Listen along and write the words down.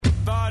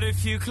But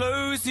if you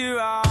close your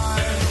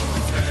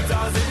eyes,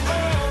 does it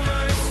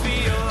almost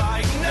feel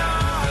like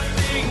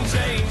nothing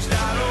changed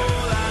at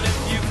all? And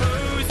if you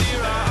close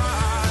your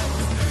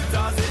eyes,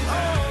 does it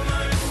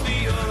almost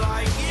feel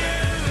like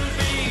you've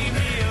been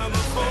here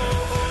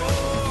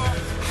before?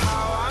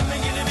 How I'm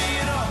thinking to be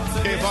an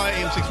optimist.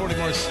 KFI AM 640,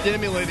 more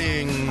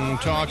stimulating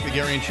talk. The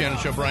Gary and Shannon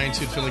Show. Brian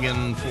Suit filling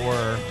in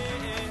for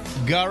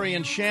Gary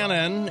and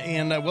Shannon.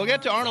 And we'll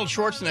get to Arnold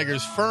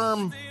Schwarzenegger's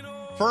firm,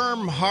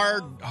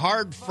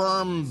 hard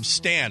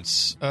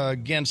stance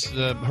against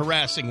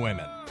harassing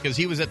women, because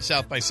he was at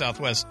South by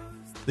Southwest,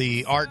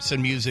 the arts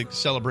and music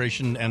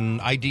celebration and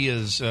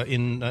ideas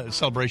in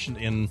celebration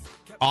in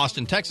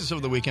Austin, Texas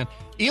over the weekend.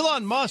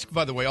 Elon Musk,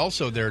 by the way,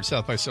 also there at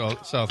South by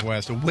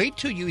Southwest. Wait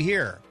till you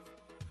hear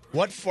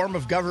what form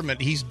of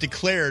government he's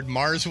declared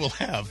Mars will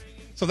have.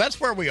 So that's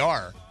where we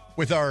are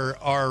with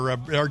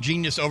our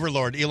genius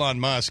overlord Elon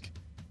Musk,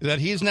 that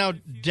he's now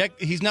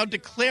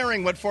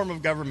declaring what form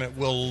of government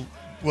will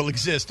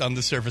exist on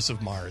the surface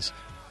of Mars,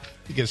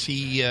 because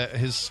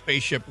his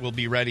spaceship will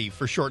be ready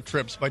for short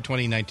trips by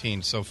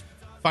 2019. So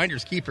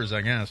finders keepers,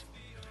 I guess.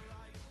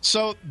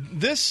 So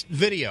this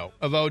video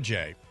of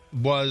OJ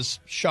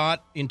was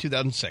shot in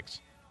 2006.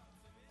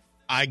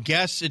 I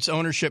guess its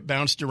ownership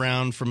bounced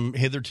around from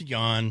hither to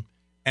yon,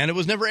 and it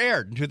was never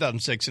aired in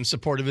 2006 in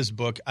support of his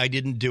book, I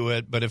Didn't Do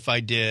It, But If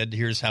I Did,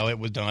 Here's How It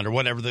Was Done, or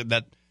whatever,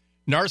 that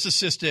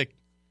narcissistic,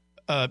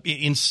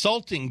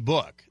 insulting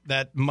book,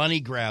 that money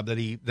grab that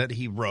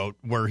he wrote,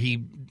 where he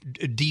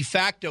de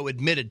facto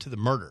admitted to the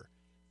murder.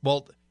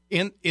 Well,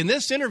 in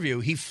this interview,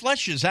 he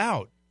fleshes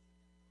out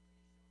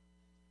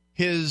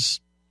his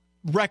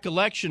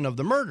recollection of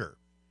the murder.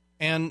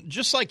 And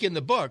just like in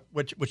the book,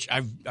 which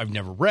I've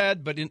never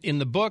read, but in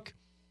the book,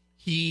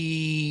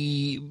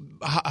 he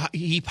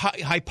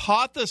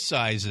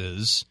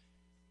hypothesizes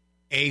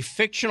a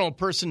fictional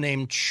person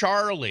named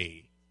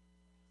Charlie,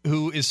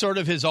 who is sort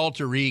of his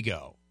alter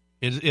ego,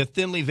 a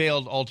thinly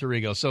veiled alter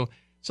ego. So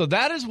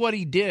that is what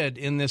he did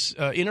in this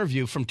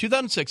interview from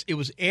 2006. It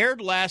was aired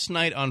last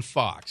night on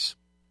Fox.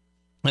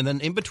 And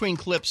then in between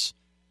clips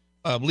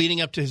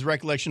leading up to his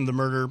recollection of the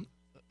murder,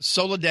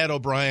 Soledad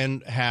O'Brien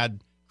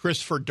had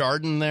Christopher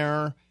Darden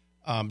there,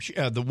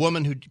 the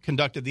woman who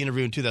conducted the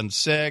interview in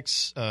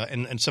 2006,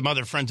 and some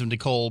other friends of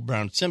Nicole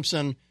Brown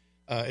Simpson,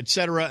 et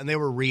cetera. And they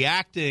were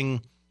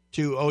reacting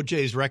to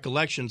OJ's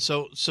recollection.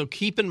 So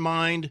keep in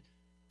mind,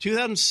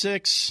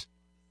 2006,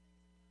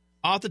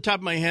 off the top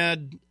of my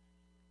head,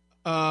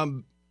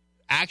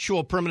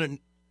 actual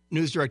permanent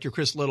news director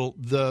Chris Little,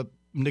 the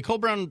Nicole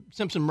Brown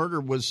Simpson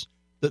murder was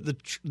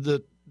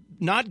the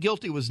not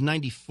guilty was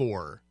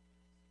 94.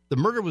 The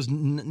murder was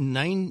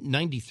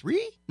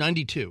 93?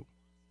 92.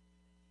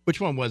 Which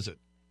one was it?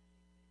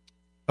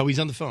 Oh, he's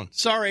on the phone.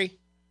 Sorry,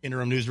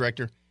 interim news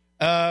director.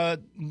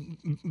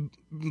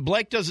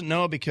 Blake doesn't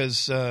know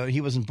because he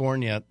wasn't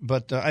born yet,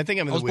 but I think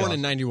I'm in the wheelhouse. I was born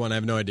in 91. I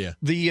have no idea.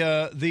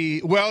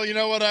 Well, you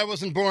know what? I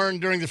wasn't born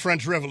during the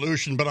French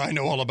Revolution, but I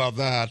know all about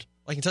that.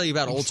 I can tell you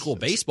about old school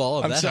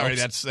baseball. I'm sorry,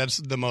 that's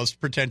the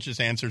most pretentious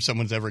answer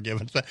someone's ever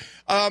given.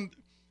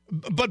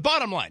 But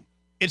bottom line,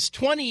 it's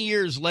 20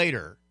 years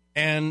later.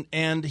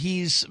 And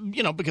he's,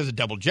 because of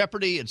double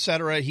jeopardy, et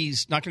cetera,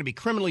 he's not going to be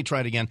criminally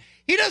tried again.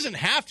 He doesn't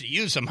have to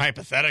use some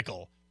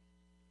hypothetical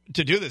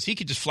to do this. He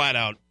could just flat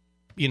out,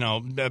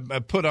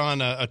 put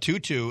on a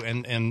tutu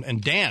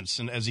and dance,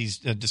 and as he's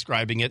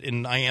describing it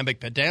in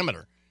iambic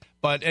pentameter.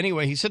 But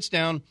anyway, he sits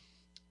down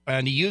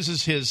and he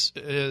uses his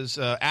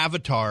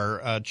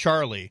avatar,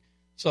 Charlie.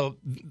 So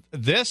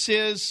this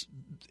is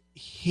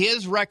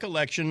his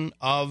recollection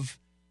of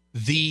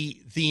the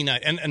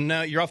night. And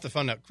now you're off the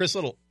phone now. Chris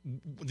Little,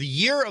 the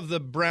year of the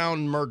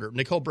Brown murder,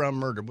 Nicole Brown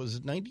murder, was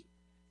it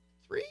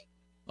 93?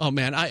 Oh,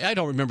 man, I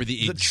don't remember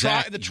the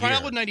exact The trial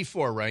year. was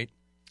 94, right?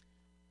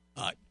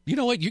 You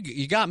know what?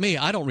 You got me.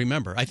 I don't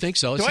remember. I think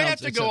so. Do I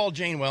have to go all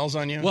Jane Wells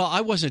on you? Well,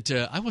 I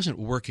wasn't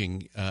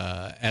working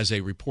as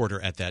a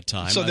reporter at that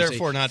time. So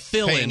therefore not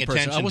paying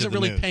attention. I wasn't to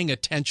the really news. paying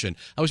attention.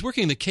 I was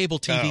working in the cable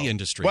TV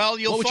industry. Well,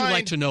 what would you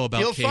like to know about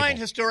You'll cable? find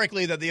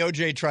historically that the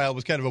OJ trial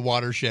was kind of a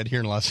watershed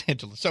here in Los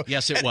Angeles. So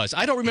yes, it was.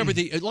 I don't remember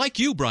like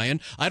you, Brian,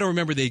 I don't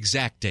remember the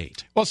exact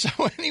date. Well, so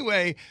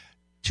anyway,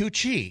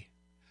 Tucci.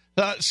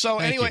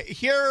 Anyway,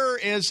 here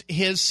is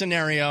his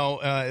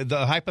scenario,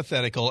 the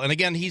hypothetical. And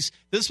again, this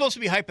is supposed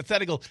to be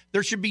hypothetical.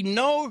 There should be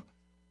no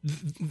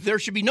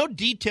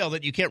detail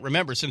that you can't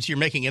remember since you're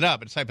making it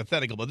up. It's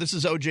hypothetical, but this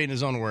is OJ in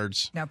his own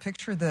words. Now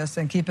picture this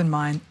and keep in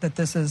mind that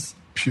this is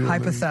purely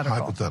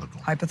hypothetical.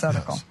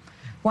 Hypothetical. Yes.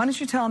 Why don't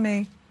you tell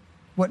me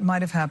what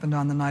might have happened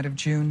on the night of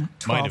June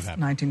 12th,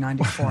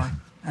 1994?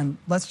 And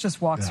let's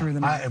just walk through the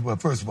night. Well,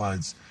 first of all,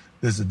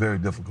 this is very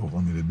difficult for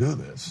me to do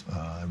this.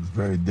 It was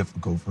very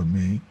difficult for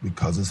me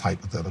because it's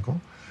hypothetical.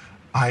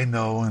 I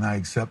know and I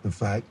accept the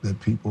fact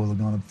that people are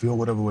going to feel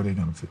whatever way they're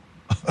going to feel.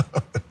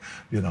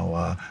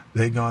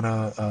 They're going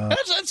to...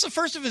 That's the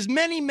first of his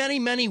many, many,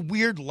 many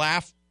weird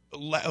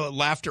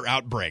laughter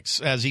outbreaks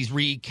as he's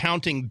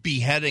recounting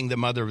beheading the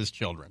mother of his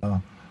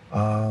children.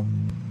 Whatever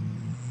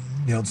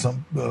they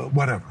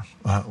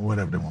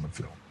want to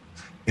feel.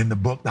 In the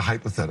book, The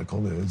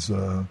Hypothetical, is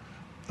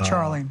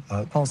Charlie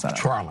pulls that up.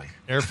 Charlie.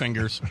 Air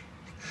fingers.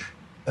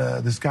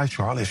 This guy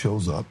Charlie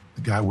shows up,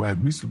 the guy who I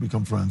had recently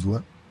become friends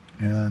with,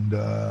 and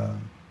I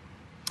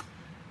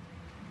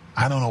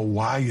don't know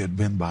why he had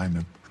been by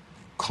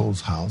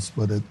Nicole's house,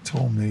 but it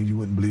told me you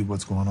wouldn't believe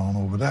what's going on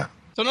over there.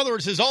 So in other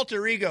words, his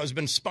alter ego has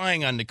been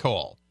spying on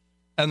Nicole,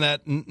 and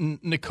that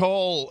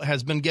Nicole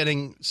has been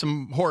getting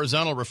some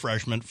horizontal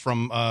refreshment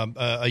from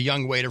a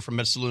young waiter from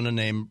Metzaluna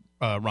named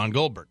Ron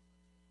Goldberg.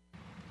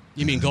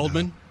 You mean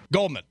Goldman?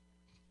 Goldman.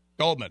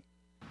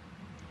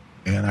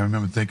 And I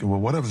remember thinking, well,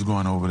 whatever's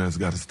going over there has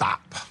got to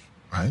stop,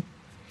 right?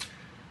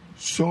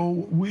 So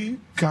we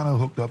kind of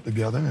hooked up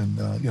together, and,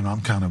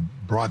 I'm kind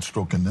of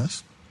broad-stroking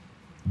this.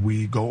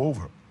 We go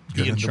over.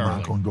 Get in the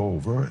Bronco and go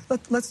over.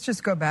 Let's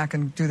just go back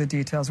and do the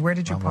details. Where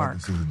did you park?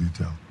 Let's do the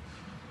detail.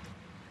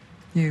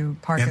 You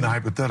park in the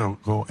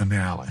Hypothetical in the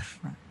alley.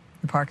 Right.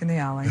 You park in the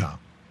alley. Yeah.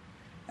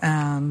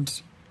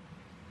 And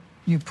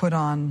you put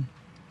on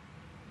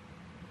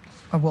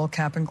a wool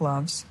cap and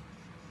gloves.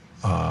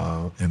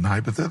 In the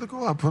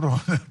Hypothetical, I put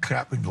on a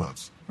cap and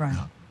gloves. Right.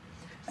 Yeah.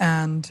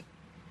 And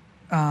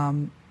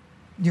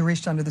you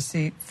reached under the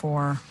seat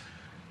for?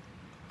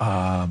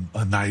 A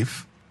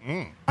knife.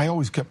 I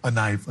always kept a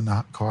knife in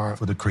the car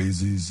for the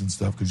crazies and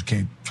stuff because you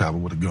can't travel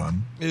with a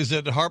gun. Is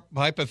it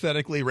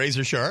hypothetically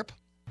razor sharp?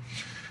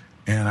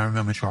 And I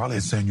remember Charlie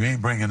saying, you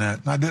ain't bringing that.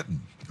 And I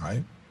didn't,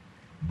 right?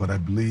 But I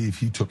believe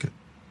he took it.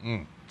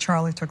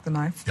 Charlie took the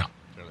knife? Yeah.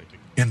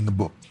 In the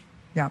book.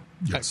 Yeah.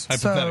 Yes.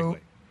 Hypothetically. So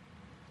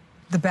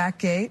the back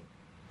gate,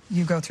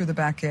 you go through the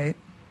back gate?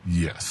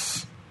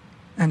 Yes.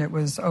 And it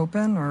was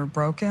open or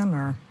broken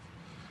or?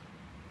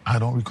 I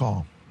don't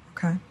recall.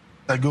 Okay.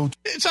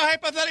 It's a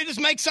hypothetical. Just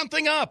make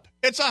something up.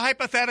 It's a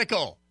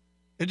hypothetical.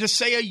 Just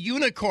say a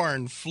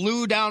unicorn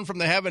flew down from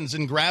the heavens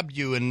and grabbed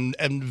you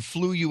and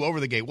flew you over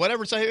the gate.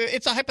 Whatever.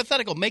 It's a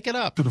hypothetical. Make it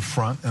up. To the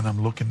front, and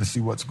I'm looking to see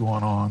what's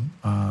going on.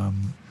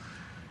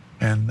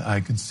 And I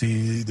can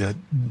see that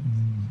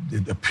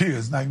it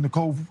appears like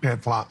Nicole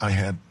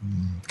had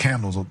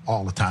candles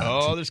all the time.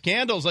 Oh, there's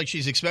candles, like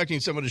she's expecting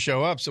someone to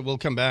show up. So we'll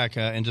come back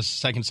in just a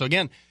second. So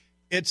again,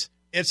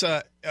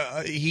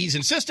 he's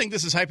insisting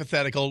this is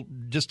hypothetical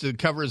just to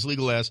cover his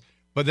legal ass,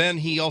 but then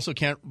he also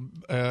can't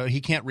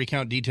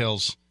recount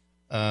details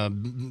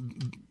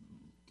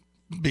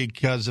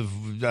because of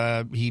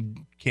he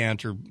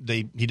can't or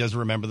he doesn't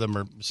remember them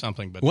or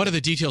something. But one of the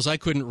details I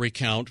couldn't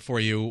recount for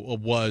you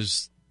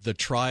was the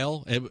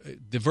trial.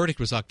 The verdict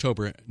was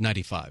October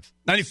 95.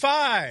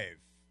 95.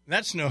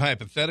 That's no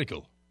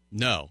hypothetical.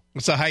 No,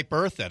 it's a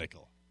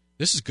hypothetical.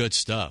 This is good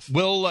stuff.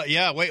 Wait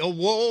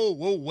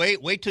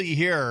till you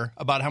hear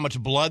about how much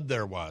blood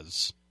there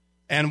was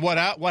and what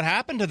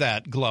happened to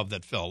that glove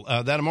that fell.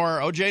 That and more,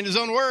 OJ in his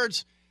own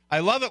words. I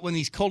love it when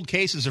these cold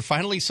cases are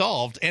finally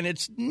solved, and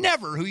it's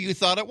never who you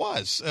thought it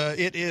was.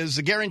 It is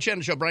the Gary and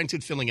Shannon Show. Brian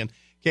Toot filling in.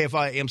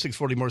 KFI AM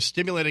 640, more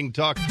stimulating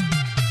talk.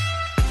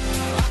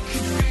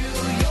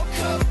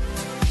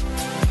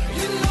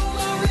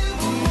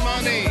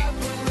 Money.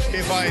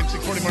 KFI AM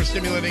 640, more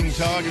stimulating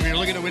talk. If you're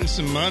looking to win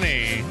some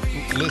money,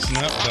 listen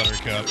up,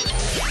 Buttercup.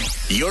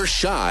 Your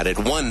shot at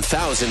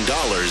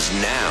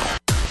 $1,000 now.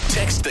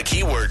 Text the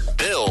keyword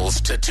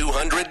BILLS to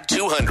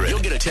 200-200.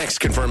 You'll get a text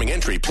confirming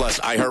entry plus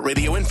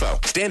iHeartRadio info.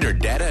 Standard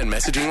data and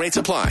messaging rates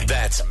apply.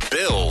 That's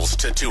BILLS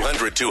to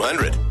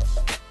 200-200.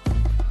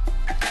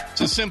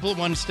 It's a simple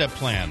one-step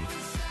plan.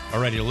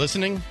 All right, you're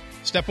listening?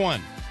 Step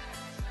one,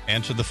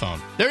 answer the phone.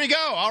 There you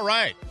go. All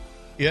right.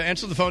 Yeah,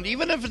 answer the phone,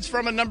 even if it's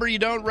from a number you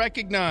don't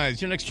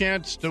recognize. Your next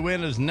chance to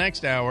win is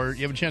next hour.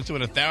 You have a chance to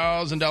win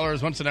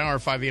 $1,000 once an hour,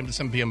 5 a.m. to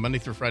 7 p.m., Monday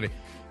through Friday.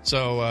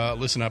 So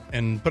listen up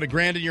and put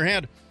 $1,000 in your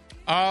hand.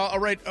 All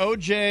right,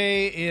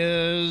 OJ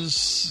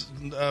is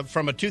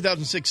from a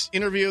 2006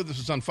 interview. This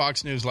was on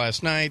Fox News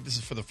last night. This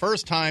is for the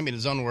first time, in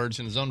his own words,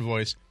 in his own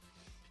voice.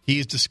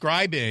 He's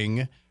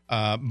describing,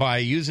 by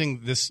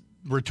using this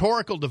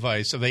rhetorical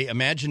device of an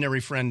imaginary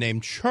friend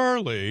named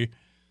Charlie,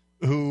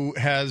 who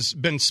has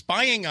been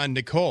spying on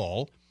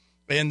Nicole,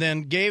 and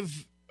then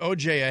gave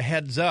OJ a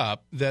heads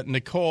up that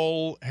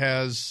Nicole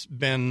has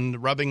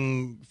been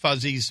rubbing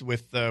fuzzies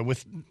with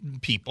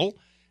people.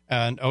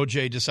 And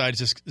OJ decides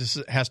this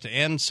has to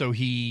end, so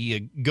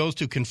he goes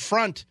to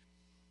confront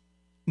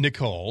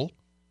Nicole.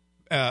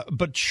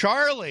 But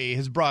Charlie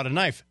has brought a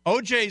knife.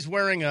 OJ's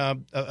wearing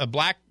a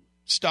black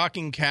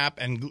stocking cap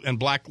and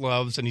black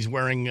gloves, and he's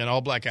wearing an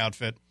all-black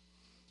outfit.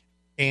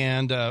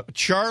 And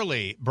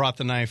Charlie brought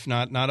the knife,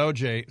 not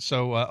OJ.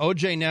 So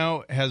OJ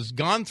now has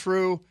gone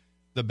through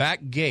the back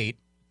gate.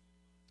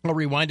 I'll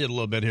rewind it a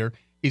little bit here.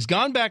 He's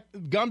gone back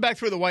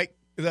through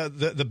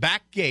the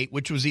back gate,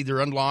 which was either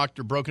unlocked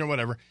or broken or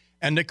whatever.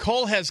 And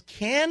Nicole has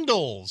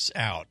candles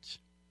out.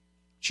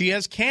 She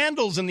has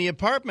candles in the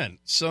apartment.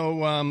 So,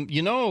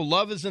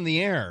 love is in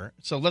the air.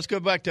 So let's go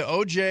back to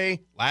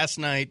OJ last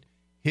night,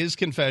 his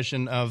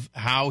confession of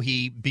how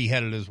he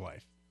beheaded his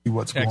wife.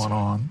 What's going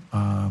on.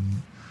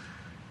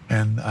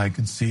 And I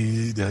can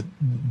see that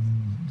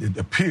it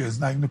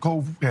appears like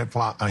Nicole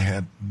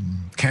had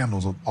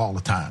candles all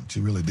the time. She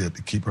really did,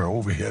 to keep her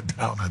overhead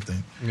down, I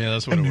think. Yeah,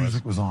 that's what it was. And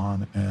music was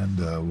on,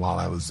 and while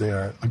I was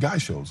there, a guy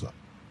shows up.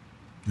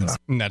 You know.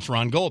 And that's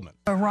Ron Goldman.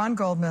 Ron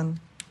Goldman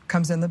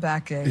comes in the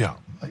back gate. Yeah,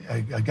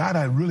 a guy that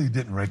I really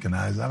didn't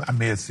recognize. I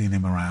may have seen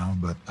him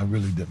around, but I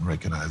really didn't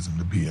recognize him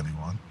to be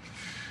anyone.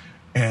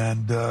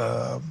 And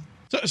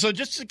so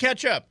just to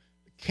catch up,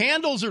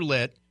 candles are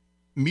lit,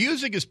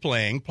 music is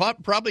playing,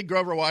 probably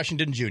Grover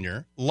Washington Jr.,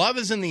 love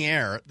is in the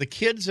air, the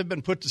kids have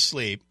been put to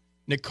sleep,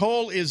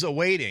 Nicole is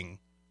awaiting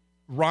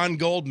Ron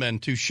Goldman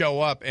to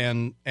show up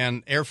and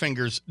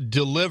Airfingers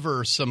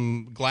deliver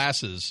some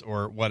glasses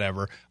or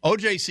whatever.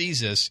 OJ sees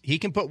this. He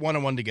can put one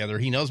and one together.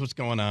 He knows what's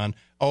going on.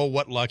 Oh,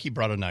 what luck. He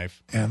brought a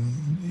knife.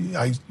 And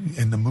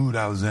in the mood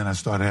I was in, I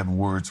started having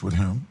words with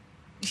him.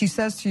 He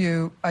says to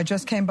you, I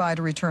just came by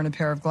to return a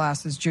pair of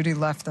glasses. Judy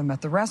left them at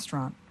the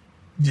restaurant.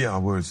 Yeah,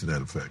 words to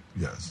that effect,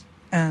 yes.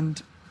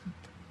 And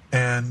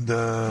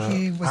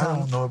he was I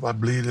don't know if I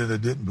believed it or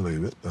didn't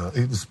believe it.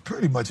 It was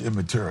pretty much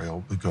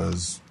immaterial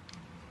because,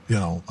 you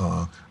know,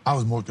 I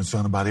was more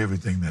concerned about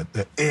everything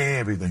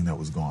that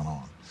was going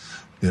on,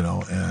 you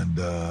know, and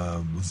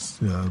was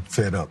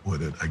fed up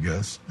with it, I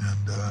guess.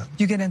 And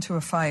you get into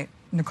a fight.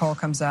 Nicole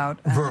comes out.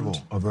 A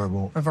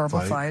verbal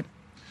fight.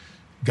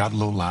 Got a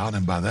little loud,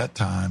 and by that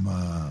time,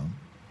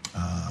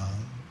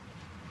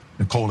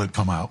 Nicole had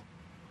come out,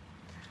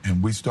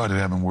 and we started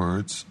having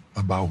words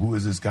about who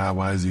is this guy,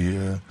 why is he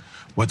here,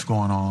 what's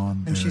going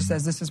on. And she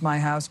says, this is my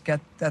house,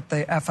 get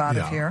the F out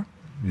of here.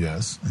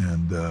 Yes,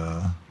 and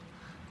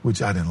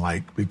which I didn't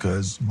like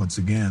because, once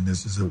again,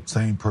 this is the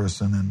same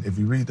person, and if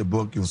you read the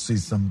book, you'll see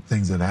some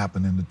things that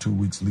happened in the 2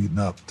 weeks leading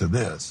up to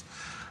this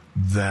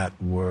that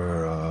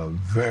were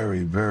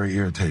very, very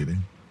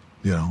irritating,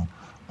 you know.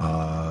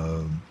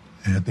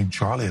 And I think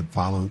Charlie had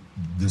followed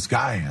this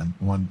guy in,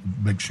 wanted to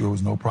make sure there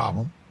was no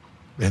problem,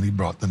 and he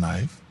brought the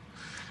knife.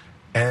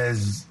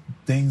 As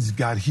things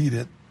got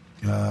heated,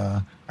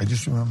 I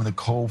just remember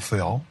Nicole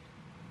fell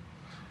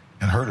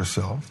and hurt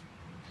herself.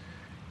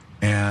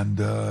 And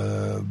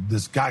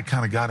this guy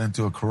kind of got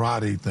into a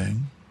karate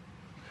thing.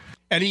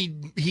 And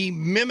he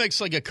mimics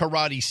like a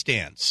karate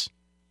stance.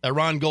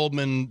 Ron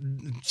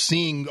Goldman,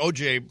 seeing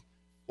OJ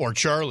or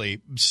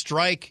Charlie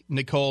strike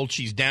Nicole,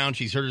 she's down,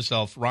 she's hurt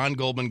herself. Ron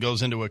Goldman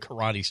goes into a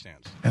karate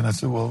stance. And I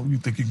said, well, you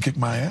think you can kick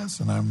my ass?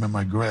 And I remember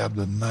I grabbed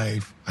a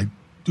knife. I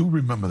do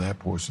remember that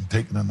portion,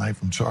 taking a knife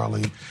from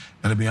Charlie.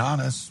 And to be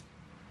honest,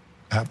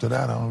 after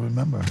that, I don't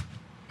remember.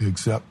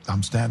 Except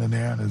I'm standing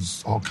there and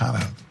there's all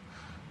kind of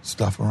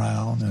stuff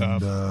around.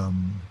 And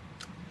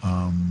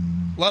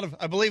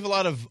I believe a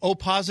lot of O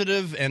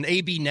positive and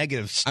AB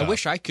negative stuff. I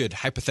wish I could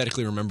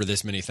hypothetically remember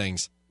this many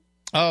things.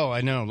 Oh,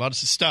 I know.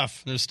 Lots of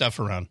stuff. There's stuff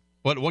around.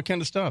 What kind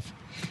of stuff?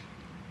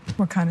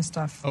 What kind of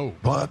stuff? Oh.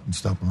 Blood and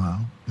stuff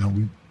around. You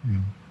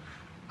know,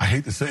 I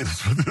hate to say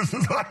this, but this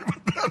is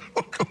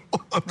hypothetical.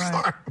 I'm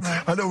sorry.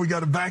 Right. I know we got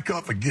to back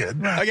up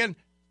again. Right. Again,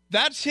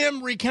 that's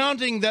him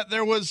recounting that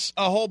there was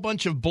a whole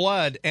bunch of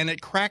blood, and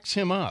it cracks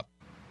him up.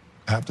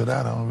 After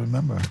that, I don't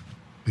remember.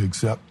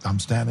 Except I'm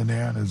standing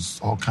there, and there's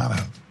all kind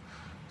of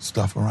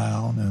stuff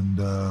around, and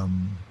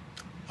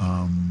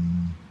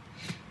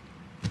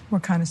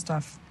what kind of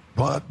stuff?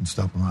 Blood and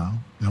stuff around.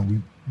 You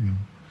know,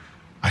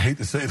 I hate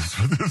to say this,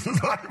 but this is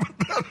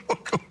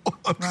hypothetical.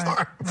 I'm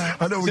sorry. Right.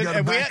 I know we got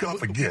to back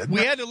up again. We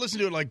had to listen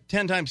to it like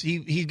 10 times.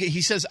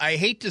 He says, I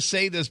hate to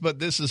say this, but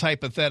this is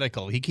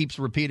hypothetical. He keeps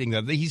repeating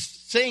that. He's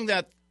saying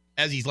that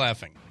as he's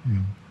laughing.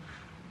 Yeah.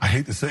 I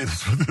hate to say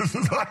this, but this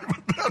is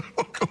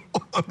hypothetical.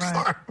 I'm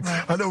sorry.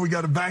 Right. I know we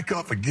got to back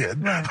up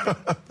again. Right.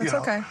 It's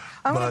okay.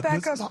 I want to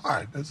back up. This is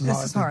hard. This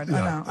is hard. I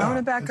know. I want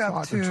to back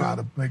up to try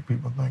to make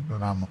people think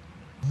that I'm.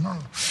 I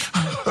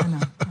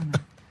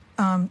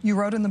know. You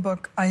wrote in the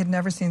book, I had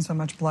never seen so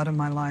much blood in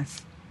my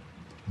life.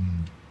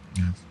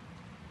 Yes.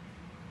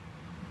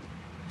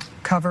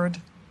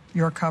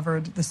 You're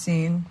covered, the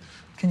scene.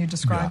 Can you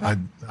describe it?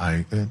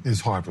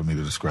 It's hard for me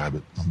to describe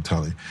it, I'm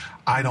telling you.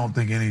 I don't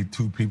think any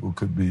two people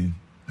could be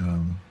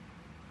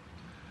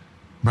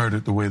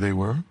murdered the way they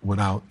were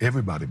without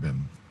everybody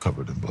being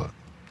covered in blood.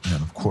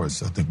 And, of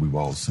course, I think we've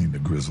all seen the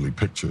grisly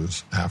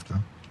pictures after.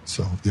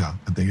 So, yeah,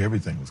 I think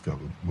everything was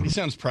covered. He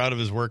sounds proud of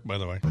his work, by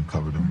the way.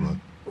 Covered in blood.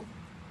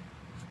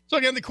 So,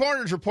 again, the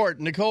coroner's report,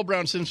 Nicole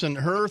Brown Simpson,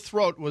 her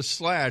throat was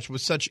slashed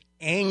with such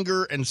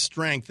anger and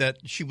strength that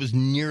she was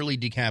nearly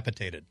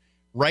decapitated,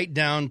 right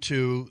down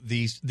to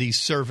the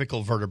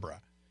cervical vertebra.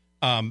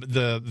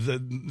 The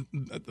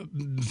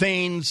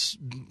veins,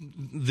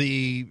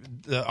 the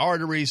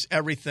arteries,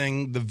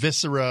 everything, the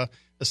viscera,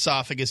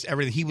 esophagus,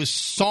 everything. He was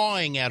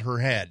sawing at her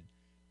head.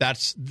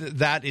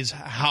 That is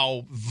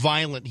how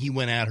violent he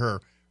went at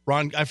her.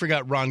 Ron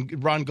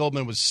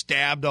Goldman was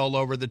stabbed all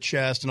over the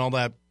chest and all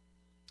that.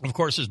 Of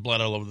course, there's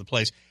blood all over the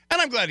place. And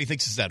I'm glad he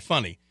thinks it's that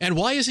funny. And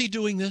why is he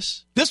doing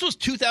this? This was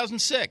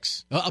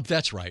 2006.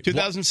 That's right.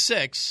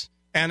 2006.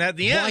 And at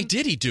the end, why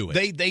did he do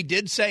it? They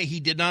did say he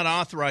did not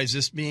authorize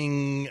this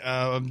being,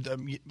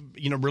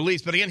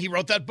 released. But again, he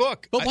wrote that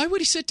book. But why would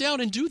he sit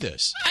down and do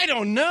this? I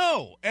don't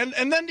know. And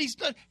then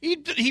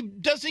he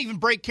doesn't even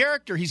break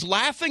character. He's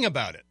laughing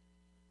about it.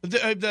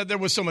 There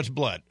was so much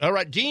blood. All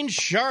right, Dean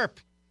Sharp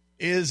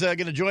is going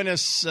to join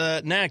us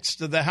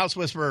next. The House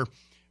Whisperer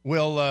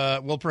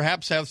will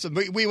perhaps have some.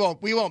 We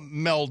won't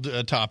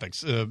meld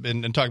topics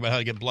and talk about how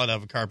to get blood out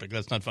of a carpet.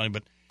 That's not funny,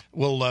 but.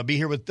 We'll be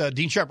here with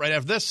Dean Sharp right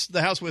after this.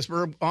 The House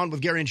Whisperer on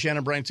with Gary and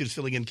Shannon. Brian Suits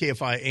filling in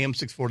KFI AM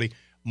 640.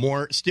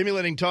 More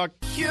stimulating talk.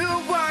 You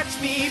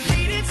watch me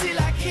bleed until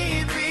I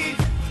can't breathe.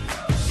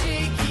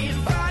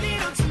 Shaking body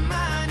onto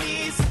my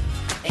knees.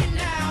 And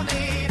now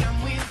that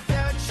I'm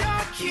without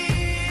your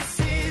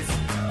kisses,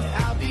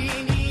 I'll be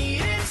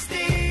needing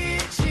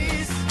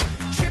stitches.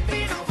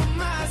 Tripping over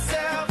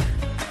myself.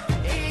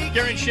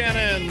 Gary and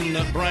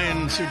Shannon.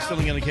 Brian Suits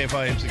filling in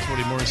KFI AM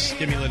 640. More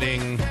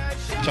stimulating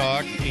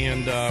talk,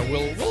 and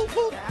we'll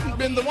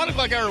in the 1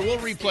 o'clock hour we'll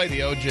replay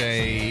the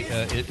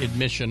OJ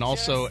admission.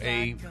 Also,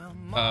 a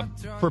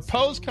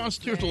proposed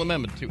constitutional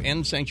amendment to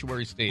end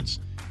sanctuary states.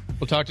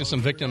 We'll talk to some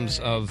victims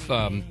of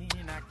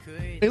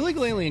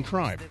illegal alien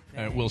crime.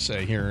 We'll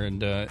say here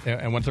and at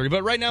 1:30.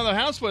 But right now, the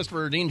House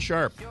Whisperer, Dean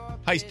Sharp,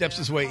 high steps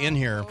his way in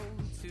here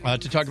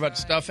to talk about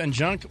stuff and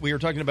junk. We were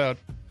talking about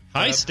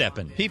high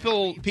stepping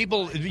people.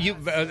 You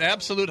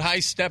absolute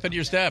high step in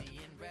your step.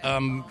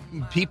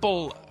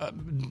 People,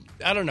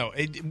 I don't know.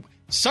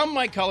 Some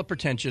might call it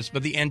pretentious,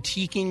 but the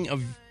antiquing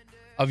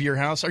of your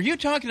house. Are you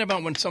talking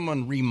about when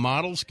someone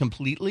remodels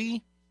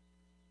completely?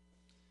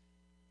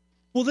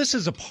 Well, this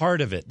is a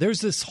part of it.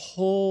 There's this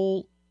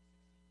whole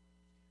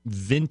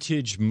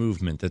vintage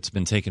movement that's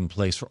been taking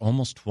place for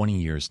almost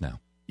 20 years now.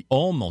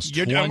 Almost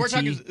 20 we're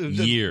talking,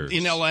 years.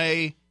 In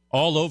L.A.,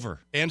 all over.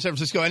 And San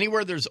Francisco,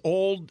 anywhere there's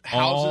old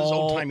houses,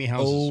 old-timey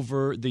houses. All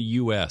over the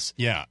U.S.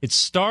 Yeah. It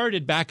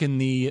started back in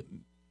the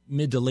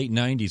mid to late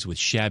 90s with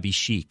shabby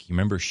chic. You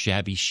remember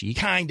shabby chic?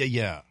 Kinda,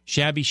 yeah.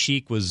 Shabby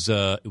chic was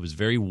it was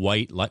very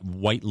white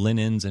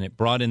linens, and it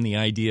brought in the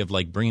idea of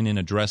like bringing in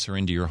a dresser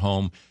into your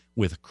home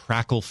with a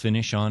crackle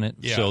finish on it,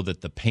 so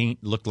that the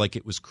paint looked like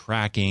it was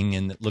cracking,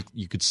 and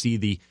you could see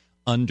the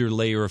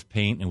underlayer of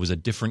paint, and it was a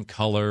different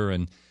color.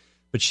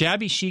 But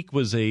shabby chic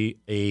was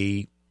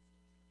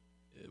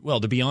well,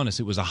 to be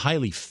honest, it was a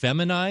highly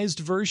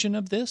feminized version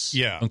of this.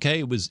 Yeah.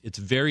 Okay. It's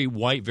very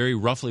white, very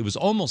roughly. It was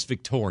almost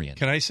Victorian.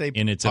 Can I say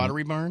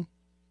Pottery Barn?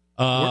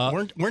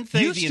 Weren't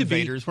they the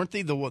invaders? Weren't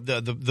they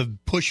the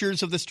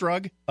pushers of this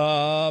drug?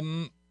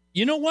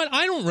 You know what?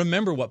 I don't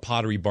remember what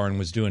Pottery Barn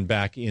was doing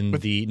back in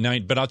the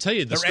 90s, but I'll tell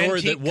you the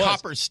story that was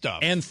copper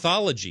stuff.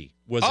 Anthology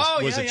was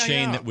a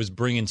chain that was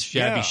bringing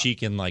shabby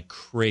chic in like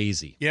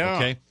crazy. Yeah.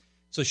 Okay.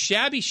 So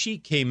shabby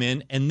chic came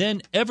in, and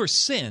then ever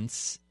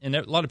since, and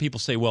a lot of people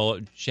say, well,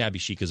 shabby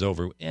chic is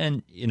over,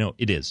 and,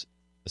 it is,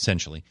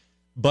 essentially.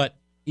 But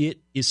it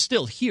is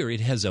still here.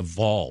 It has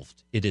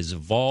evolved. It has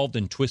evolved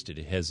and twisted.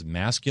 It has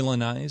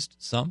masculinized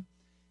some,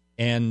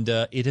 and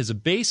it has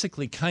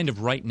basically kind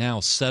of right now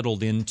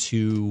settled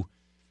into,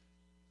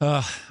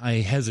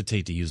 I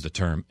hesitate to use the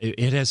term,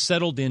 it has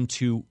settled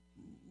into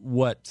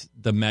what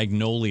the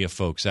Magnolia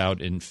folks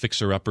out in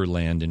Fixer-Upper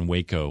Land in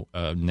Waco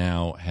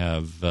now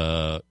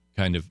have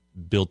kind of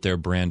built their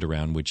brand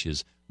around, which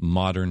is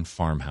modern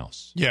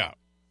farmhouse. Yeah.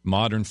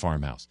 Modern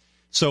farmhouse.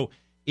 So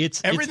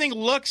everything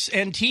looks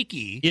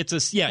antique-y.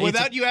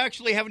 Without you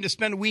actually having to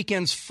spend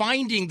weekends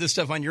finding this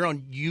stuff on your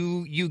own,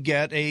 you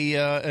get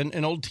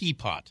an old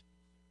teapot.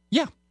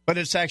 Yeah. But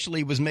it's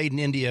actually was made in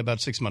India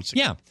about 6 months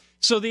ago. Yeah.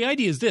 So the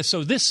idea is this.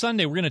 So this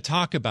Sunday we're going to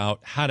talk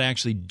about how to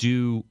actually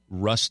do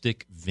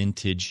rustic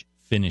vintage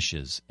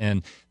finishes.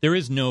 And there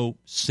is no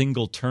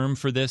single term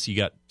for this. You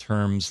got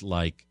terms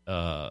like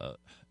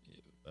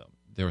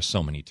there are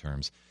so many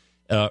terms.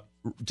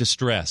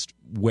 Distressed,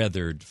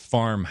 weathered,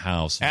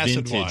 farmhouse,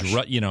 acid vintage,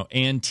 wash.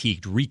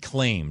 Antiqued,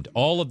 reclaimed,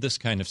 all of this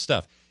kind of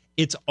stuff.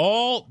 It's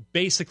all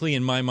basically,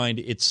 in my mind,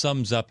 it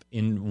sums up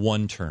in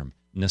one term,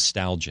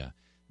 nostalgia.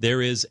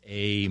 There is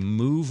a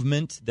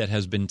movement that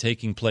has been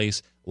taking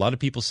place. A lot of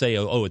people say,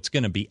 oh, it's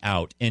going to be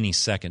out any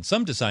second.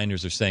 Some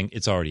designers are saying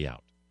it's already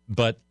out.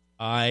 But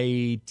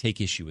I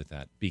take issue with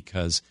that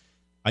because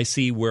I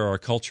see where our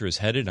culture is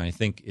headed, and I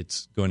think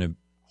it's going to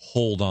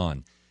hold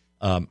on.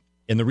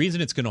 And the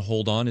reason it's going to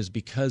hold on is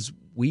because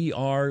we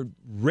are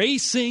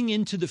racing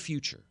into the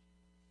future,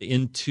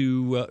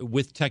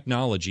 with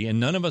technology, and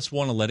none of us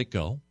want to let it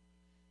go.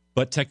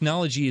 But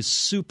technology is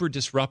super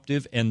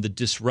disruptive, and the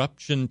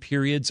disruption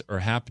periods are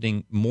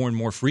happening more and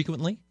more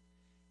frequently.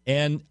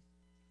 And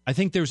I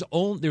think there's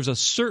a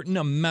certain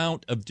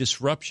amount of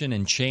disruption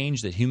and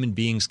change that human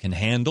beings can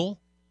handle,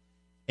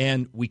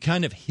 and we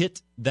kind of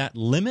hit that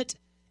limit,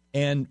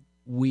 and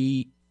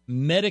we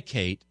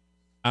medicate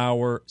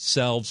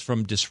ourselves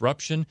from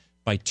disruption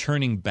by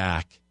turning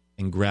back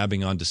and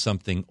grabbing onto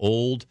something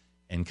old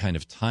and kind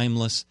of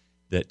timeless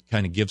that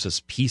kind of gives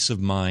us peace of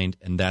mind,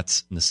 and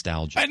that's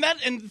nostalgia.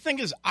 And the thing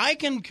is, I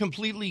can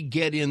completely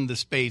get in the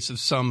space of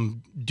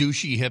some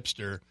douchey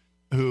hipster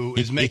who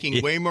is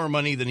making way more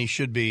money than he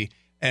should be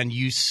and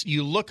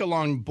you look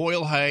along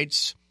Boyle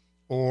Heights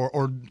or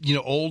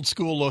old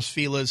school Los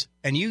Feliz,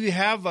 and you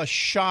have a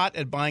shot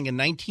at buying a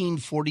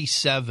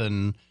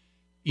 1947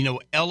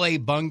 L.A.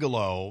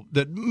 bungalow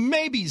that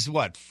maybe is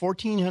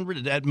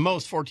 1,400 at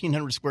most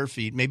 1,400 square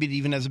feet. Maybe it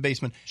even has a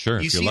basement. Sure,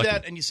 you if you're see lucky.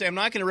 that and you say, I'm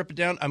not going to rip it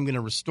down. I'm going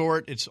to restore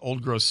it. It's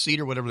old growth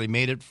cedar, whatever they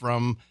made it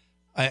from.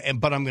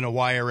 But I'm going to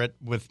wire it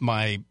with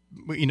my,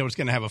 it's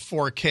going to have a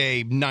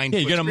 4K 9. Yeah,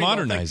 you're going to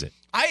modernize it.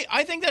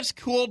 I think that's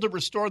cool to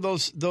restore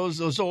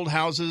those old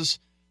houses.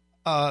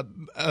 But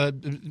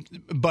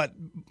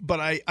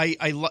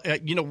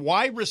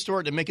why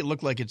restore it to make it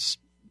look like it's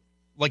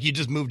like you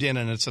just moved in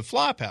and it's a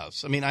flop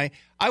house? I mean, I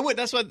would.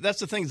 That's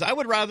the thing is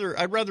I'd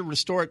rather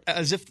restore it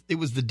as if it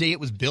was the day it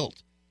was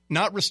built,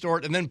 not restore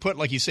it and then put,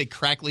 like you say,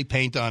 crackly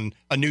paint on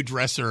a new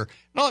dresser.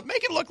 No,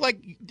 make it look like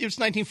it's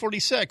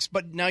 1946,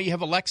 but now you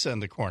have Alexa in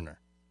the corner.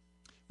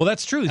 Well,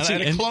 that's true.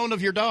 And a clone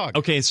of your dog.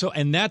 Okay,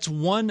 and that's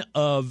one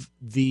of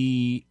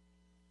the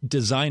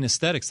design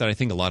aesthetics that I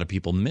think a lot of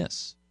people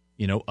miss.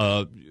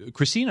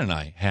 Christina and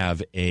I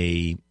have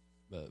a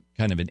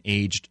kind of an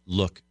aged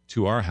look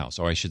to our house,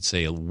 or I should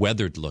say a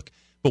weathered look.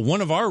 But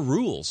one of our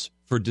rules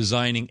for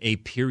designing a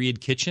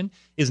period kitchen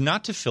is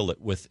not to fill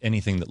it with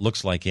anything that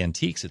looks like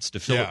antiques. It's to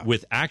fill it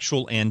with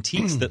actual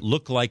antiques that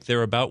look like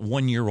they're about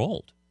 1 year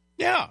old.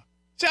 Yeah.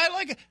 See, I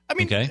like it. I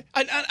mean, okay.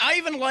 I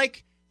even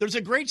like, there's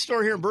a great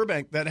store here in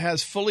Burbank that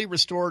has fully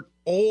restored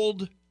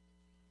old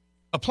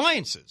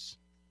appliances.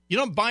 You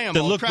don't buy them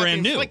that all look crappy.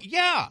 brand new.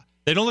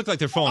 They don't look like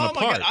they're falling apart.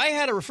 Oh, my God. I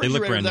had a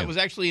refrigerator that new. was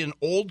actually an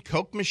old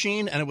Coke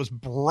machine, and it was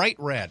bright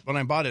red when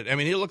I bought it. I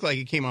mean, it looked like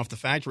it came off the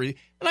factory,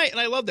 and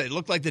I loved it. It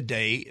looked like the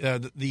day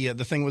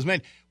the thing was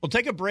made. We'll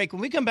take a break.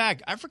 When we come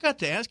back, I forgot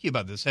to ask you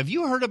about this. Have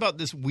you heard about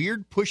this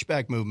weird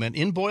pushback movement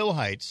in Boyle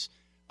Heights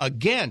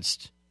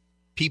against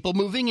people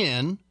moving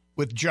in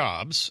with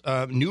jobs,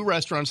 new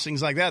restaurants,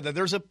 things like that, that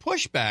there's a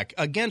pushback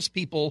against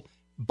people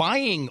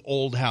buying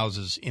old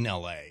houses in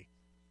L.A.?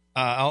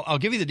 I'll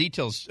give you the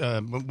details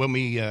when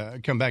we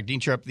come back.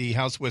 Dean Sharp, the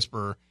House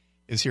Whisperer,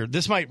 is here.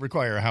 This might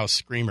require a House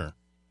Screamer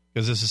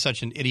because this is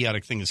such an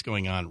idiotic thing that's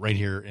going on right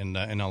here in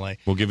L.A.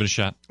 We'll give it a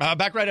shot.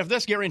 Back right after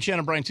this, Gary and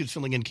Shannon, Brian Suits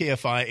filling in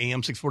KFI,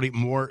 AM 640.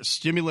 More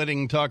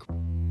stimulating talk.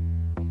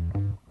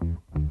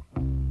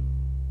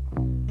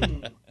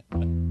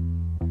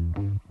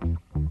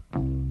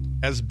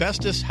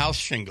 Asbestos house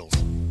shingles.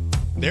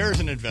 There's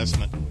an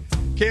investment.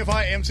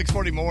 KFI AM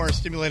 640, more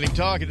stimulating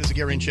talk. It is the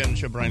Gary and Shannon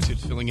Show. Brian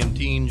Suits filling in.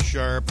 Dean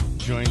Sharp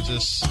joins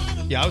us.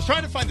 Yeah, I was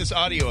trying to find this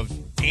audio of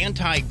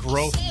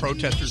anti-growth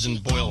protesters in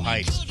Boyle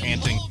Heights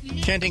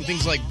chanting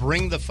things like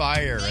 "Bring the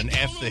fire" and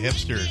 "F the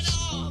hipsters"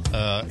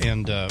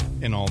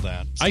 and all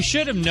that. I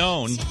should have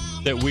known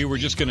that we were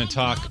just going to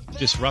talk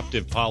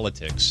disruptive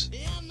politics,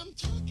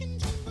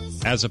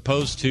 as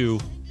opposed to,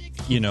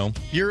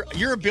 you're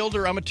a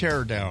builder, I'm a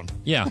tear down.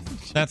 Yeah,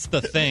 that's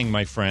the thing,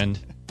 my friend.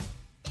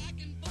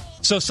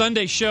 So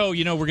Sunday show,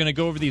 we're going to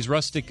go over these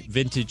rustic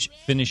vintage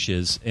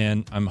finishes,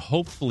 and I'm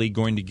hopefully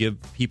going to give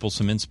people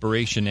some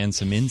inspiration and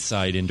some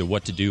insight into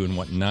what to do and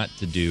what not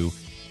to do.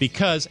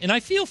 And I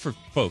feel for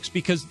folks,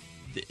 because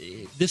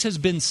this has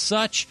been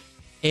such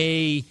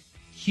a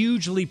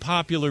hugely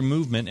popular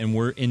movement, and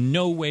we're in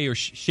no way or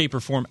shape or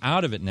form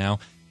out of it now,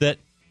 that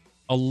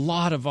a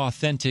lot of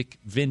authentic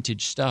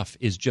vintage stuff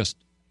is just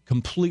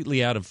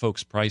completely out of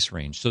folks' price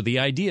range. So the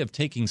idea of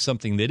taking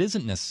something that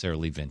isn't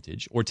necessarily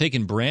vintage, or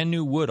taking brand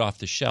new wood off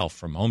the shelf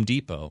from Home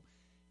Depot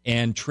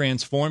and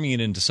transforming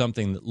it into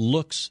something that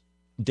looks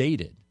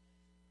dated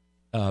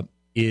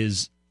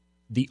is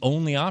the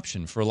only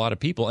option for a lot of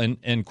people.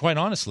 And quite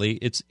honestly,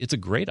 it's a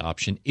great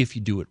option if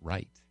you do it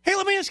right. Hey,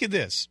 let me ask you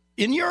this.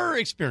 In your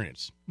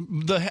experience,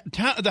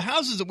 the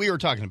houses that we were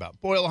talking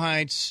about, Boyle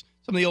Heights,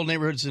 some of the old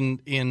neighborhoods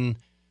in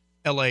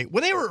L.A.,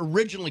 when they were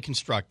originally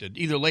constructed,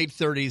 either late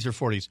 30s or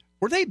 40s,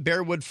 were they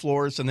bare wood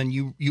floors and then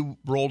you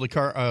rolled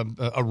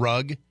a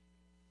rug?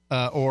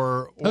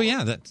 Oh,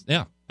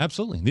 yeah,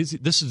 absolutely.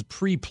 This is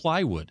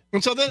pre-plywood.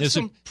 And so this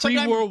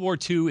pre-World War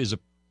II is a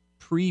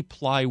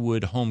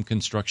pre-plywood home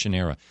construction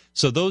era.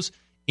 So those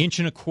 1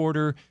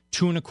 1/4,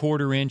 2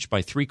 1/4 inch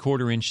by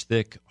 3/4 inch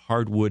thick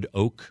hardwood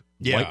oak,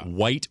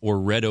 white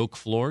or red oak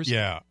floors.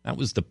 Yeah, that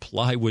was the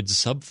plywood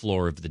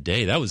subfloor of the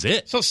day. That was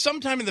it. So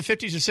sometime in the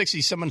 50s or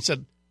 60s, someone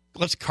said,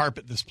 let's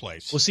carpet this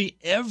place. Well, see,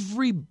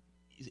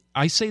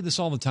 I say this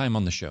all the time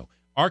on the show.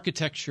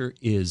 Architecture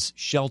is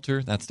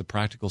shelter. That's the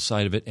practical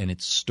side of it, and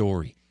it's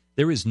story.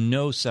 There is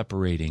no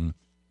separating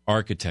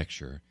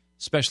architecture,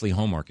 especially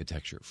home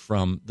architecture,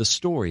 from the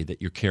story that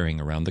you're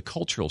carrying around, the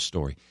cultural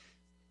story.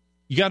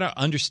 You got to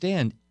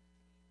understand,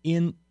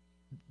 in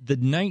the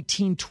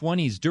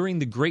 1920s, during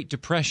the Great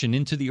Depression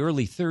into the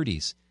early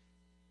 30s,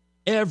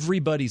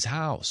 everybody's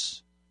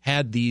house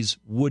had these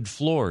wood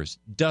floors,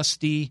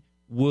 dusty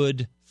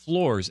wood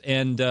floors.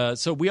 And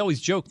so we always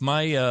joke,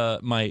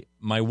 my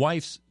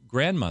wife's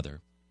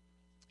grandmother,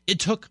 it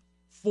took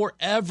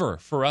forever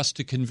for us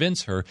to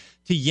convince her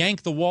to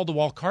yank the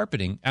wall-to-wall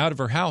carpeting out of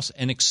her house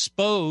and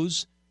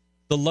expose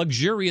the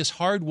luxurious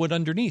hardwood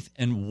underneath.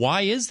 And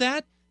why is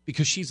that?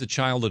 because she's a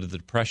child of the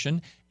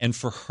Depression, and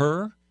for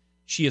her,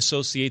 she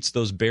associates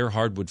those bare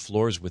hardwood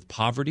floors with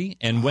poverty.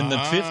 And when the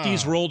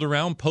 50s rolled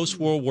around,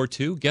 post-World War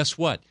II, guess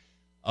what?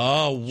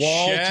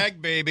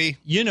 Shag, baby.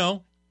 You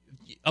know,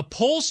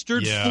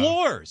 upholstered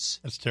floors.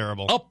 That's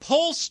terrible.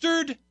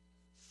 Upholstered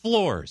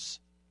floors.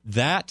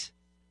 That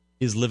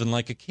is living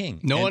like a king.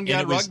 No one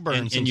got rug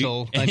burns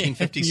until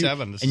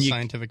 1957. This is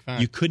scientific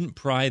fact. You couldn't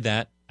pry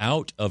that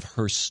out of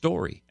her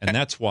story, and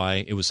that's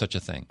why it was such a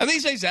thing. And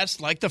these days, that's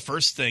like the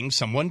first thing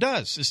someone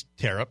does is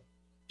tear up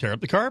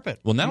the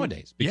carpet. Well,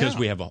 nowadays, because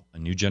we have a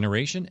new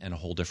generation and a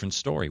whole different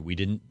story. We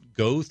didn't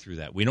go through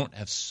that. We don't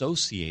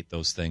associate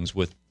those things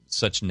with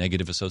such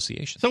negative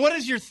associations. So what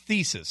is your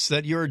thesis?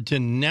 That you're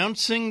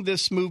denouncing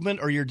this movement,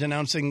 or you're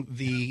denouncing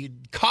the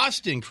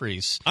cost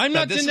increase? I'm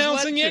not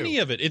denouncing any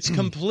of it. It's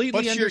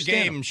completely What's your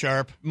game,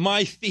 Sharp?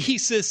 My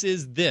thesis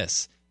is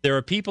this. There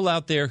are people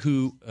out there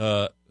who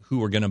are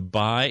going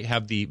to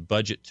have the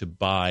budget to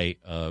buy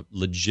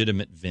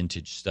legitimate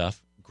vintage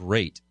stuff.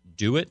 Great.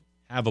 Do it.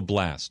 Have a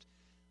blast.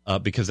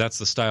 Because that's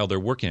the style they're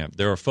working at.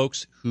 There are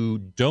folks who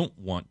don't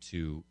want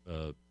to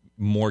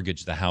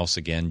mortgage the house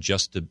again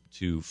just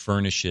to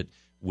furnish it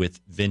with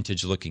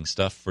vintage-looking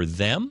stuff. For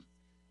them,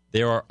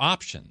 there are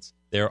options.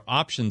 There are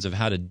options of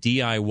how to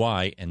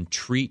DIY and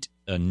treat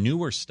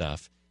newer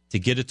stuff to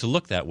get it to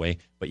look that way,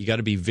 but you got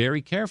to be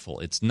very careful.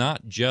 It's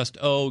not just,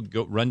 go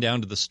run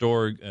down to the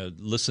store,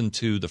 listen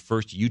to the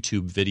first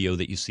YouTube video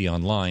that you see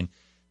online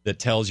that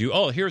tells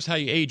you, here's how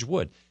you age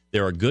wood.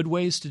 There are good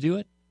ways to do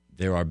it.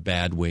 There are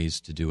bad ways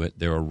to do it.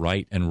 There are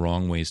right and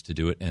wrong ways to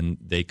do it, and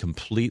they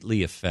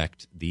completely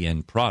affect the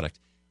end product.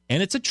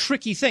 And it's a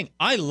tricky thing.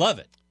 I love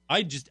it.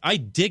 I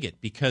dig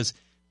it because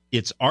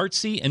it's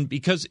artsy, and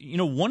because,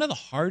 one of the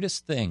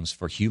hardest things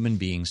for human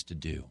beings to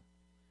do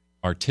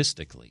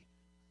artistically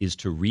is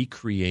to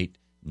recreate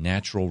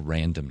natural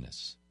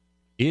randomness.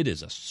 It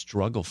is a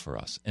struggle for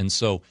us. And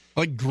so,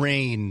 like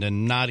grain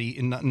and knots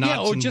and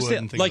wood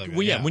and things like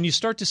that. Yeah, when you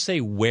start to say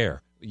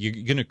wear,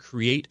 you're going to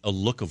create a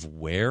look of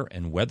wear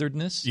and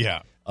weatheredness.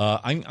 Yeah.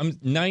 I'm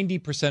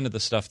 90% of the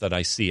stuff that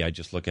I see, I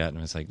just look at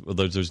and it's like, well,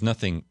 there's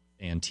nothing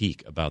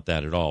antique about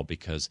that at all,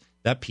 because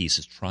that piece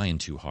is trying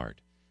too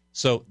hard.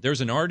 So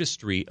there's an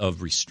artistry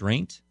of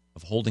restraint,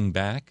 of holding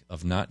back,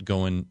 of not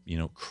going,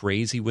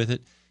 crazy with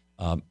it.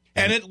 And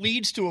it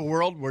leads to a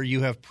world where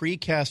you have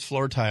precast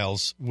floor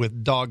tiles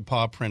with dog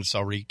paw prints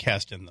already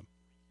cast in them.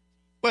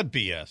 What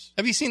BS?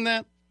 Have you seen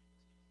that?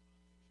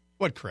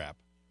 What crap?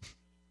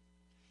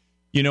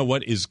 You know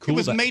what is cool? It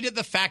was made at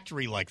the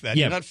factory like that.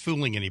 Yeah. You're not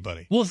fooling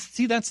anybody. Well,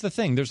 see, that's the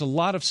thing. There's a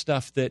lot of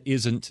stuff that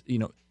isn't,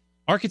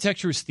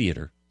 architecture is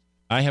theater.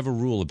 I have a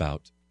rule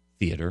about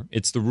theater.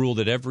 It's the rule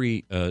that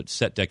every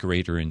set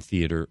decorator in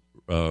theater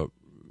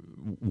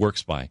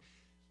works by.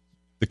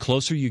 The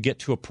closer you get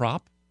to a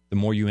prop, the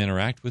more you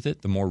interact with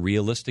it, the more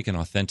realistic and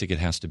authentic it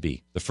has to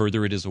be. The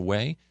further it is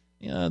away,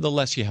 the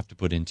less you have to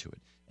put into it.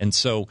 And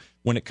so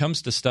when it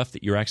comes to stuff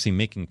that you're actually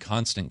making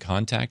constant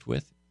contact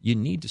with, you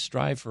need to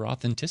strive for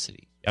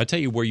authenticity. I'll tell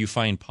you where you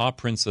find paw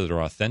prints that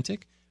are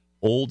authentic: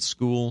 old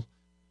school,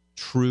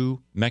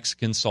 true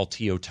Mexican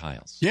saltillo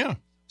tiles. Yeah.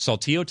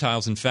 Saltillo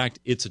tiles, in fact,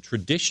 it's a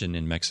tradition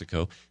in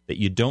Mexico that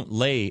you don't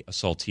lay a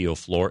saltillo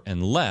floor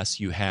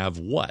unless you have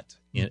what?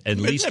 At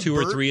least two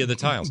or three of the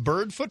tiles.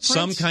 Bird footprints?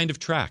 Some kind of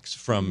tracks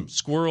from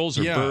squirrels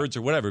or birds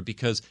or whatever,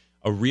 because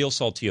a real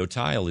saltillo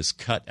tile is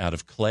cut out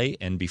of clay,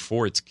 and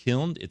before it's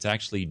kilned, it's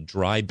actually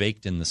dry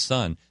baked in the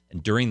sun.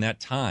 And during that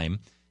time,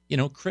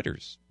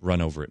 critters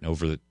run over it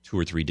over the 2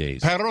 or 3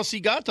 days. Perros y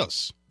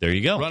gatos. There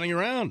you go. Running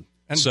around.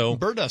 And so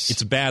bird dust.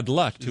 It's bad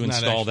luck to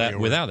install that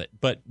without it.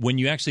 But when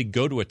you actually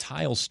go to a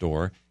tile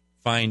store,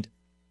 find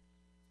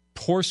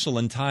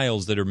porcelain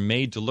tiles that are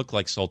made to look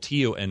like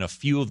saltillo, and a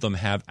few of them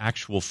have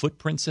actual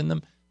footprints in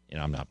them,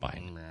 I'm not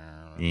buying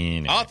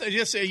it.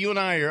 Just you and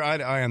I are eye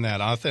to eye on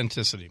that.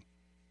 Authenticity.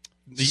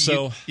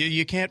 So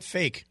you can't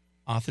fake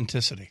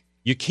authenticity.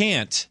 You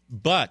can't,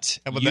 but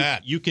how about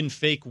that? You can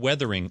fake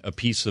weathering a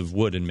piece of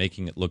wood and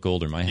making it look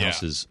older. My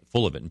house is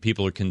full of it, and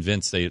people are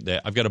convinced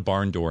I've got a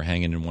barn door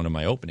hanging in one of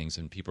my openings,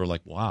 and people are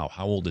like, wow,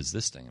 how old is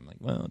this thing? I'm like,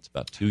 well, it's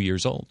about 2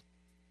 years old.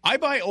 I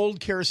buy old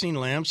kerosene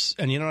lamps,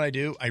 and you know what I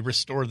do? I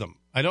restore them.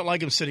 I don't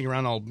like them sitting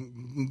around all,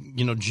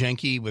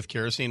 janky with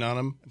kerosene on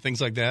them, things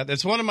like that.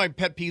 That's one of my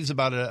pet peeves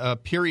about a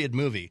period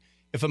movie.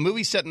 If a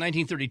movie's set in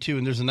 1932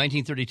 and there's a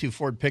 1932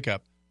 Ford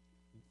pickup,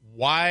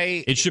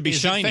 why? It should be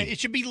shiny. It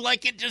should be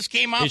like it just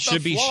came off the floor.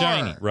 It should be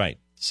shiny, right.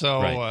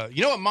 So,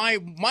 you know what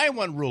my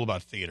one rule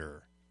about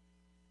theater?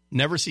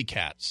 Never see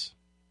cats.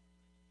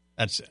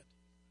 That's it.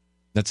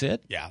 That's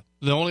it? Yeah.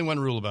 The only one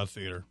rule about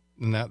theater,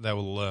 and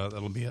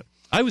that'll be it.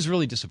 I was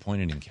really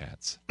disappointed in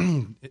Cats.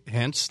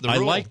 Hence the rule.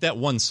 I like that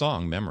one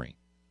song, Memory.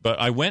 But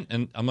I went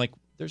and I'm like,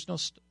 there's no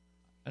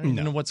I don't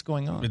even know what's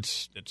going on.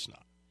 It's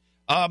not.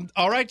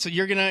 All right, so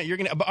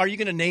are you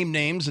gonna name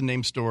names and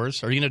name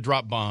stores? Are you gonna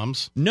drop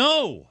bombs?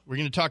 No. We're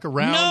gonna talk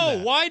around. No.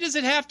 That. Why does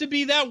it have to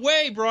be that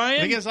way,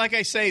 Brian? Because, like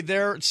I say,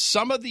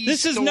 some of these.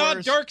 This is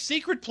not Dark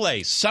Secret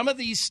Place. Some of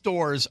these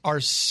stores are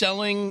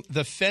selling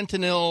the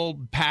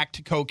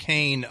fentanyl-packed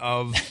cocaine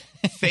of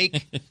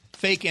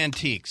fake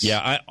antiques.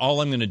 Yeah,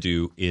 all I'm going to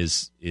do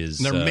is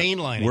they're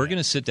mainlining. We're going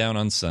to sit down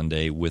on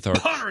Sunday with our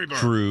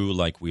crew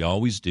like we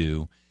always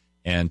do,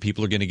 and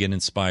people are going to get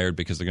inspired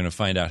because they're going to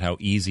find out how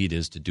easy it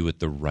is to do it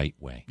the right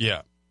way.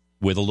 Yeah.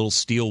 With a little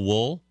steel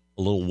wool,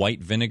 a little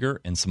white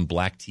vinegar, and some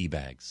black tea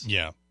bags.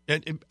 Yeah.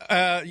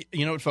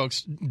 You know what,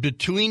 folks?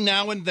 Between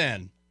now and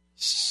then,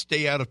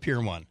 stay out of Pier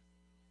 1.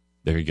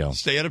 There you go.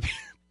 Stay out of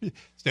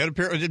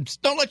Pier.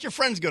 Don't let your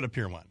friends go to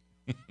Pier 1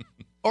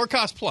 or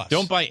Cost Plus.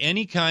 Don't buy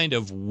any kind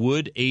of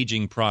wood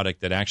aging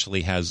product that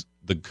actually has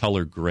the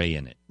color gray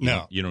in it.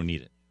 You don't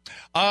need it.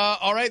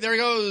 All right, there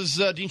goes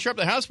Dean Sharp,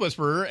 the House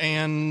Whisperer,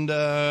 and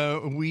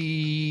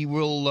we're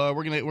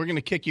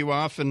gonna kick you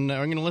off, and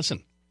I'm gonna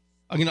listen.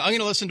 I'm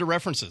gonna listen to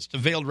references, to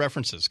veiled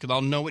references, because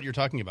I'll know what you're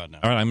talking about now.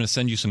 All right, I'm going to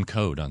send you some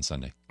code on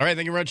Sunday. All right,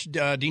 thank you very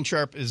much. Dean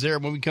Sharp is there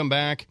when we come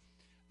back.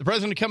 The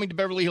president coming to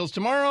Beverly Hills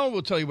tomorrow.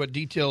 We'll tell you what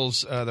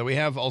details that we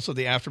have. Also,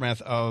 the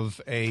aftermath of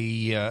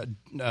a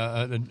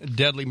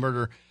deadly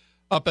murder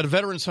up at a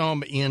veterans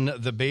home in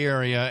the Bay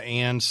Area.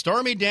 And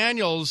Stormy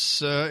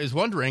Daniels is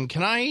wondering,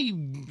 can I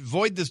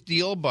void this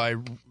deal by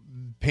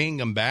paying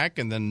them back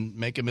and then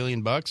make $1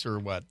 million or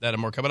what? That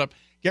and more coming up.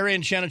 Gary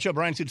and Shannon Show.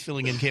 Brian Suit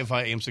filling in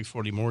KFI AM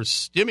 640. More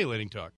stimulating talk.